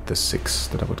doesn't add the 6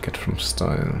 that I would get from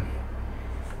style.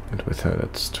 And with her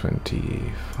that's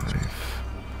 25.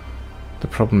 The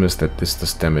problem is that this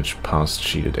does damage past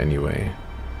shielded anyway.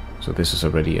 So this is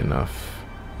already enough.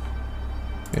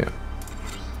 Yeah.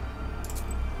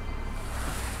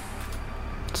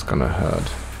 It's gonna hurt.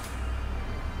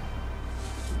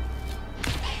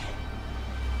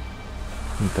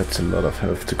 And that's a lot of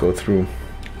health to go through.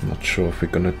 I'm not sure if we're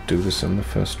gonna do this on the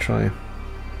first try.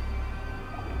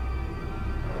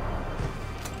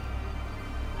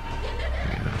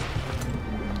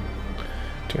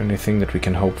 The only thing that we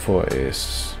can hope for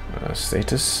is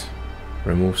status.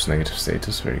 Removes negative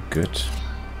status, very good.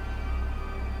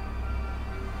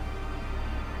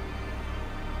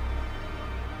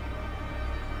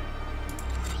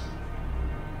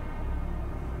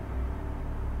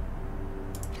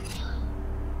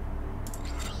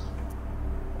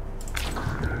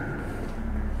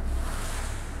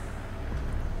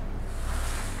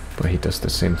 But he does the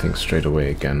same thing straight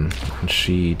away again, and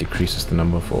she decreases the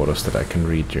number of orders that I can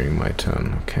read during my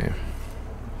turn. Okay.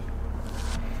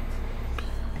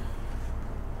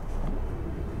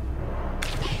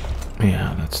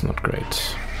 Yeah, that's not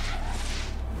great.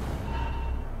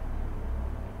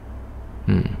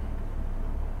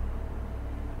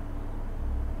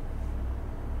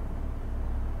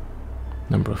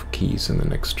 Number of keys in the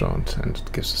next round, and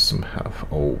it gives us some health.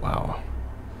 Oh, wow.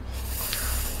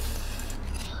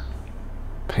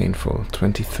 Painful.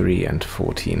 23 and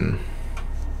 14.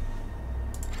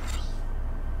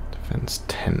 Defense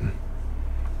 10.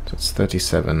 So it's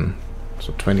 37.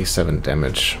 So 27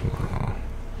 damage. Wow.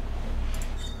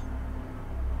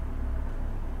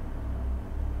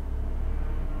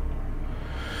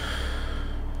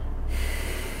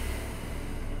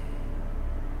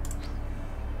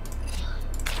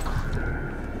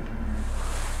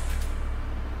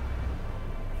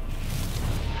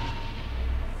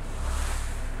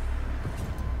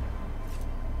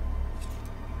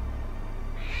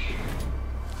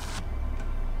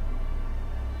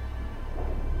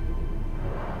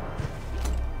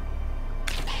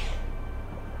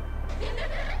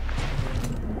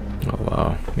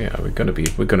 Yeah, we're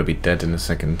gonna be dead in a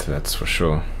second, that's for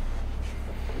sure.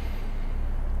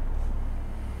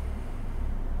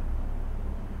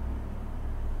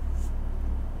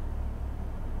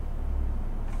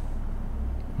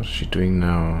 What is she doing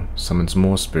now? Summons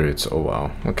more spirits. Oh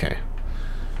wow, okay.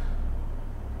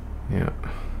 Yeah.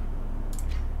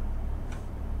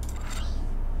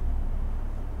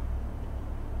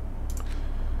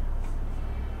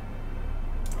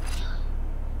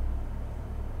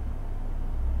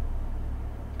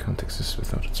 Can't exist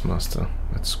without its master.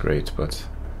 That's great, but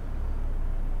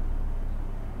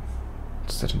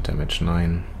it's that in damage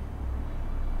 9.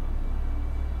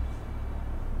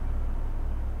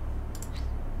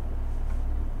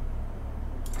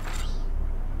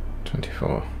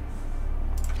 $24.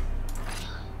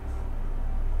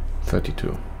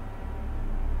 32.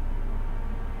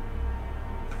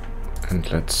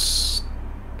 And let's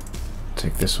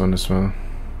take this one as well.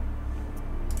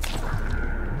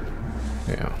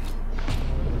 Yeah.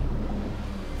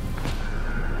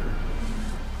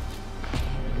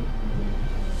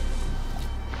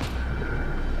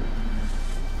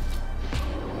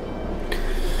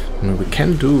 I mean, we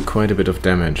can do quite a bit of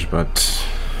damage, but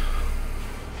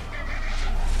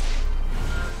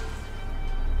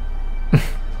yeah,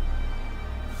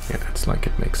 it's like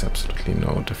it makes absolutely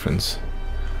no difference.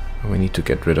 We need to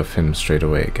get rid of him straight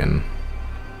away again.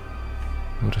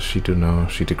 What does she do now?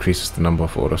 She decreases the number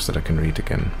of orders that I can read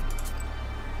again.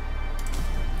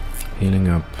 Healing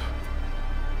up.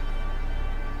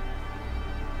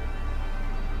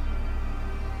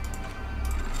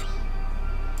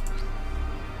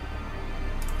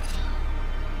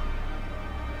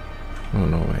 Oh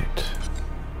no, wait.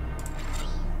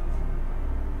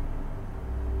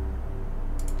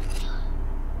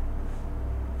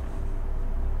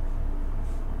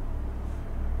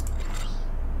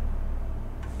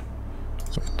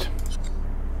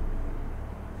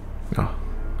 No.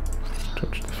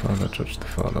 Judge the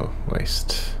Father,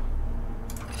 waste.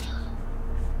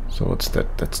 So what's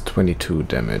that? That's 22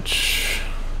 damage.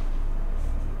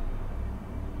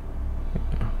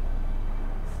 Yeah.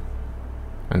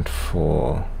 And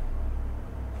 4.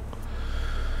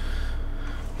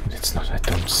 It's not, I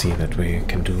don't see that we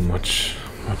can do much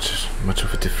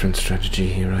of a different strategy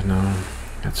here right now.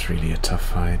 That's really a tough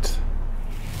fight.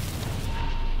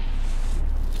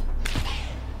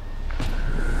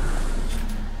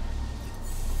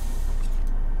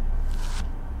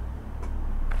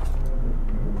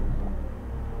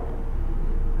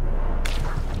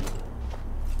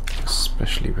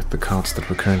 Especially with the cards that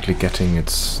we're currently getting,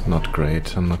 it's not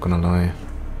great, I'm not gonna lie.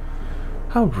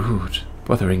 How rude,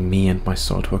 bothering me and my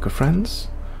salt worker friends.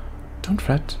 Don't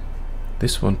fret,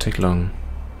 this won't take long.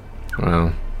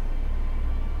 Well,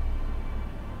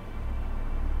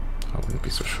 I wouldn't be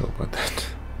so sure about that.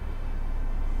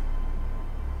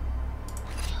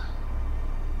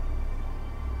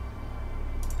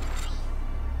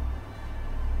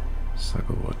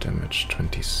 Saga war damage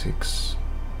 26.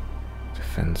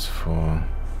 Defense 4.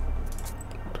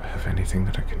 Do I have anything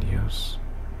that I can use?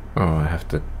 Oh, I have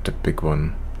the big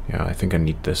one. Yeah, I think I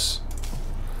need this.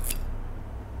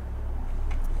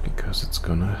 Because it's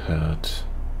gonna hurt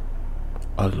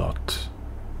a lot.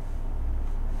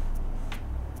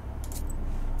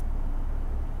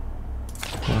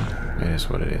 Well, it is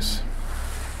what it is.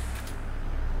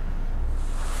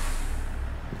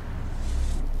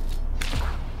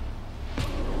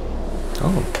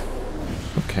 Oh,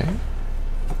 okay.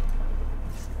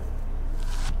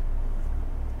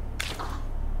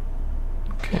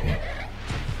 Okay.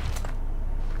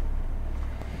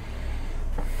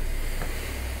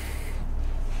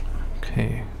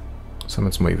 Okay.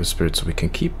 Summons more evil spirits so we can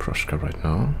keep Proshka right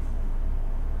now.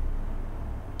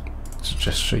 It's a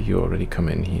gesture, you already come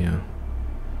in here.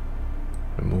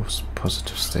 Removes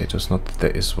positive status, not that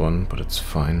there is one, but it's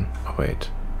fine. Oh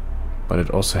wait. But it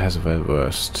also has a well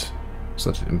worst,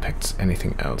 so that it impacts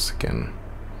anything else again.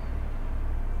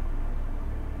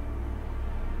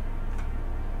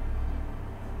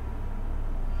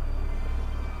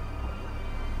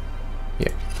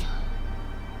 Yeah.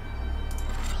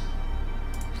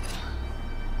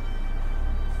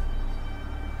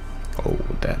 Oh,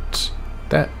 that's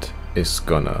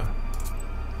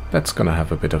gonna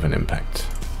have a bit of an impact.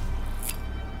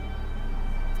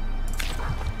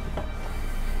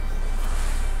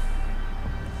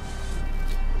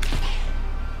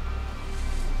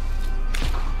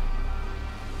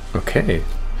 Okay,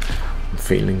 I'm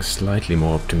feeling slightly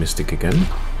more optimistic again.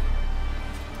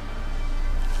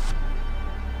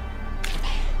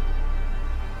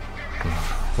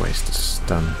 Oh, wasted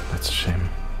stun, that's a shame.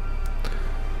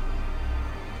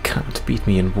 Can't beat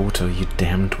me in water, you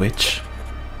damned witch.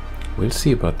 We'll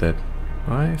see about that.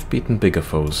 I've beaten bigger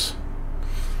foes.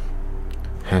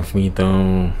 Have we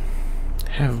though?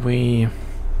 Have we?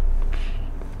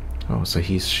 Oh, so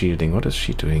he's shielding. What is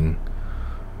she doing?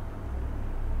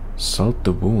 Salt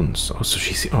the wounds. Oh, so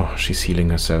she's healing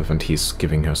herself and he's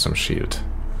giving her some shield.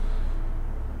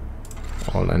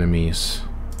 All enemies.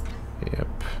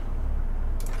 Yep.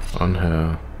 On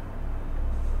her.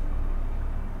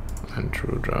 And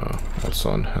Rudra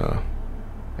also on her.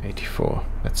 84.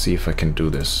 Let's see if I can do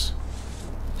this.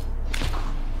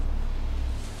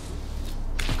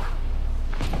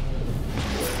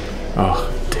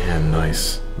 Oh, damn,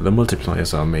 nice. The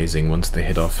multipliers are amazing once they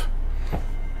hit off.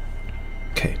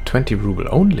 Okay, 20 ruble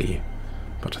only,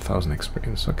 but 1000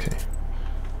 experience, okay.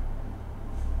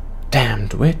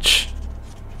 Damned witch!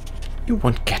 You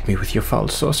won't get me with your foul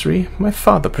sorcery. My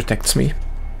father protects me.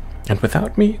 And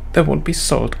without me, there won't be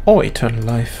salt or eternal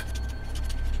life.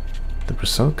 The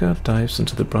Brusalka dives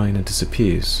into the brine and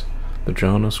disappears. The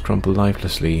drowners crumple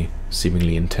lifelessly,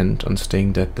 seemingly intent on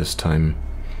staying dead this time.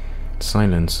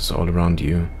 Silence is all around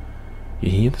you.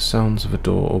 You hear the sounds of a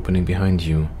door opening behind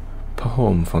you.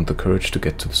 Pahom found the courage to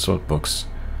get to the salt box.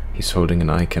 He's holding an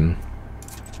icon.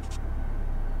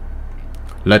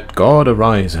 Let God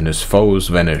arise and his foes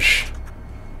vanish.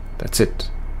 That's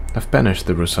it. I've banished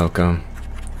the Brusalka.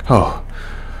 Oh,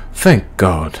 thank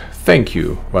God. Thank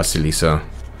you, Vasilisa.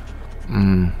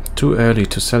 Too early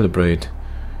to celebrate.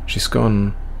 She's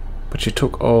gone, but she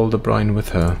took all the brine with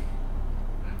her.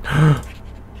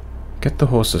 Get the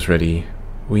horses ready.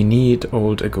 We need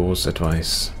old Agor's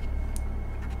advice.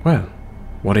 Well,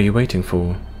 what are you waiting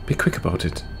for? Be quick about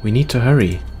it. We need to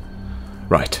hurry.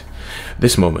 Right,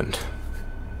 this moment.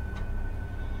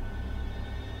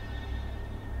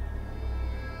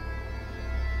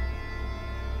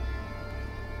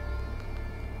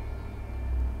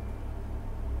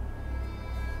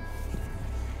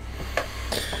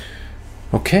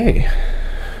 Okay,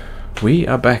 we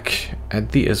are back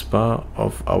at the Isbar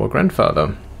of our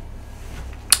grandfather.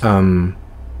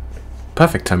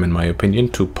 Perfect time in my opinion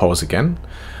to pause again.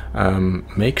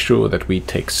 Make sure that we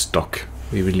take stock.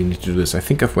 We really need to do this. I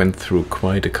think I've went through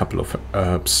quite a couple of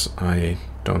herbs. I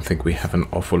don't think we have an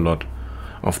awful lot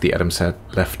of the Adam set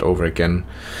left over again.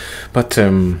 But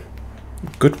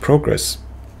good progress.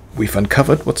 We've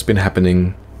uncovered what's been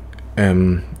happening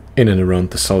in and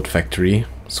around the salt factory.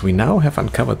 So we now have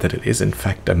uncovered that it is in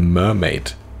fact a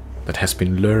mermaid that has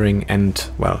been luring and,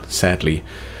 well, sadly,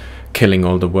 killing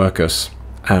all the workers.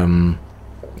 And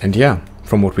yeah,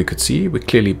 from what we could see, we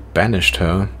clearly banished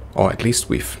her, or at least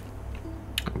we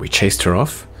chased her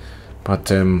off,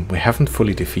 but we haven't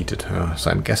fully defeated her.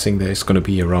 So I'm guessing there's going to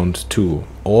be a round 2,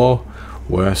 or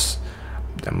worse,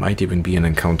 there might even be an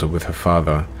encounter with her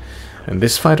father. And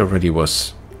this fight already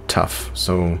was tough,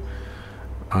 so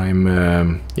I'm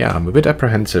a bit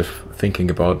apprehensive thinking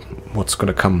about what's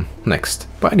gonna come next.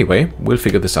 But anyway, we'll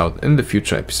figure this out in the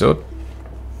future episode.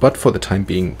 But for the time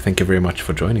being, thank you very much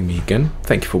for joining me again.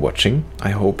 Thank you for watching. I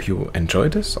hope you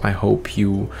enjoyed this. I hope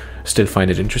you still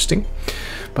find it interesting.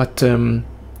 But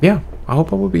yeah, I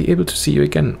hope I will be able to see you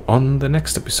again on the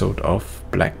next episode of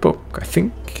Black Book. I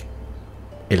think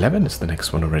 11 is the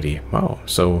next one already. Wow.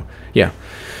 So yeah,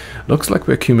 looks like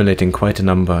we're accumulating quite a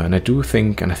number, and I do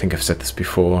think, and I think I've said this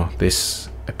before, this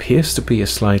appears to be a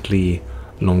slightly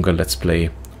longer Let's Play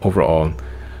overall.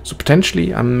 So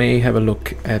potentially I may have a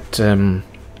look at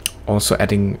also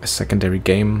adding a secondary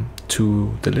game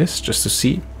to the list just to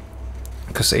see,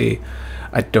 because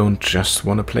I don't just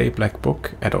want to play Black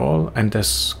Book at all, and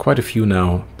there's quite a few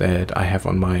now that I have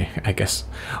on my, I guess,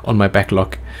 on my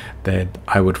backlog that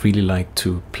I would really like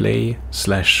to play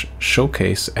 /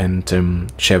 showcase and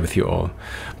share with you all.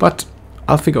 But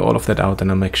I'll figure all of that out, and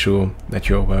I'll make sure that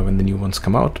you're aware when the new ones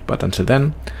come out. But until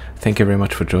then, thank you very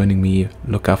much for joining me.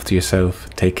 Look after yourself,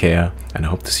 take care, and I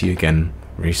hope to see you again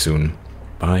very soon.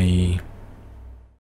 Bye.